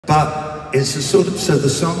But it's a sort of, so the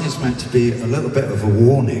song is meant to be a little bit of a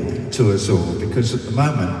warning to us all, because at the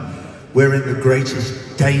moment we're in the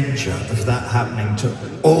greatest danger of that happening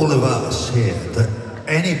to all of us here that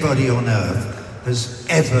anybody on Earth has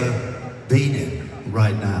ever been in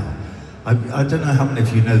right now. I don't know how many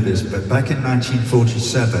of you know this, but back in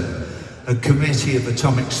 1947, a committee of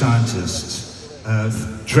atomic scientists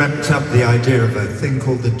dreamt up the idea of a thing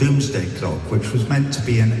called the Doomsday Clock, which was meant to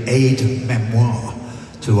be an aide-memoire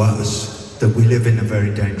to us that we live in a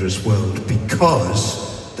very dangerous world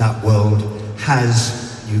because that world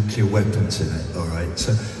has nuclear weapons in it, all right?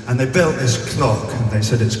 So, and they built this clock and they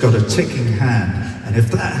said it's got a ticking hand, and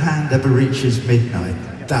if that hand ever reaches midnight,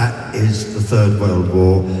 that is the Third World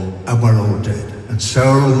War, and we're all dead. And so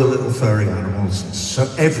are all the little furry animals, and so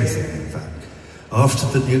everything, in fact.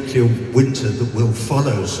 After the nuclear winter that will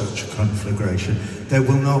follow such a conflagration, there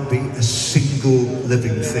will not be a single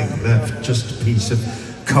living thing left, just a piece of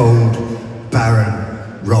cold,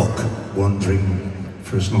 barren rock wandering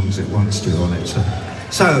for as long as it wants to on it.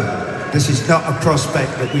 So this is not a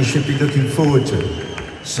prospect that we should be looking forward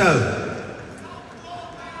to. So,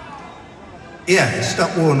 yeah,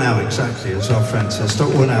 stop war now, exactly, as our friend says,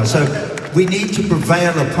 stop war now. So we need to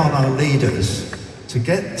prevail upon our leaders to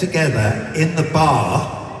get together in the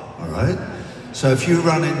bar, all right? So if you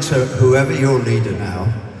run into whoever your leader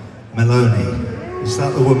now, Meloni, is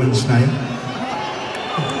that the woman's name?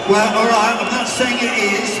 Well, all right, I'm not saying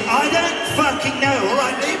it is. I don't fucking know, all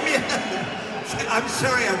right, leave me alone. I'm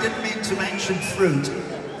sorry, I didn't mean to mention fruit.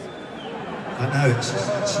 I know, it's a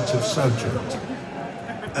sensitive subject.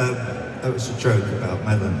 That was a joke about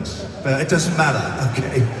melons, but it doesn't matter,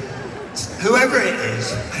 okay? Whoever it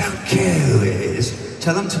is, I don't care who it is,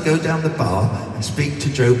 tell them to go down the bar and speak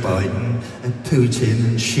to Joe Biden and Putin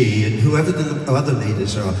and Xi and whoever the other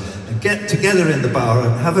leaders are, and get together in the bar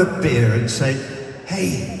and have a beer and say,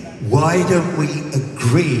 hey, why don't we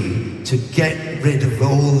agree to get rid of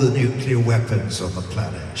all the nuclear weapons on the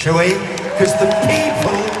planet, shall we? Because the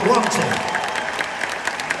people want it.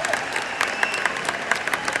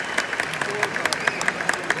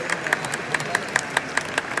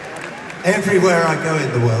 Everywhere I go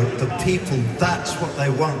in the world, the people, that's what they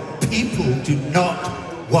want. People do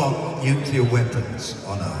not want nuclear weapons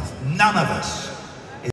on Earth. None of us.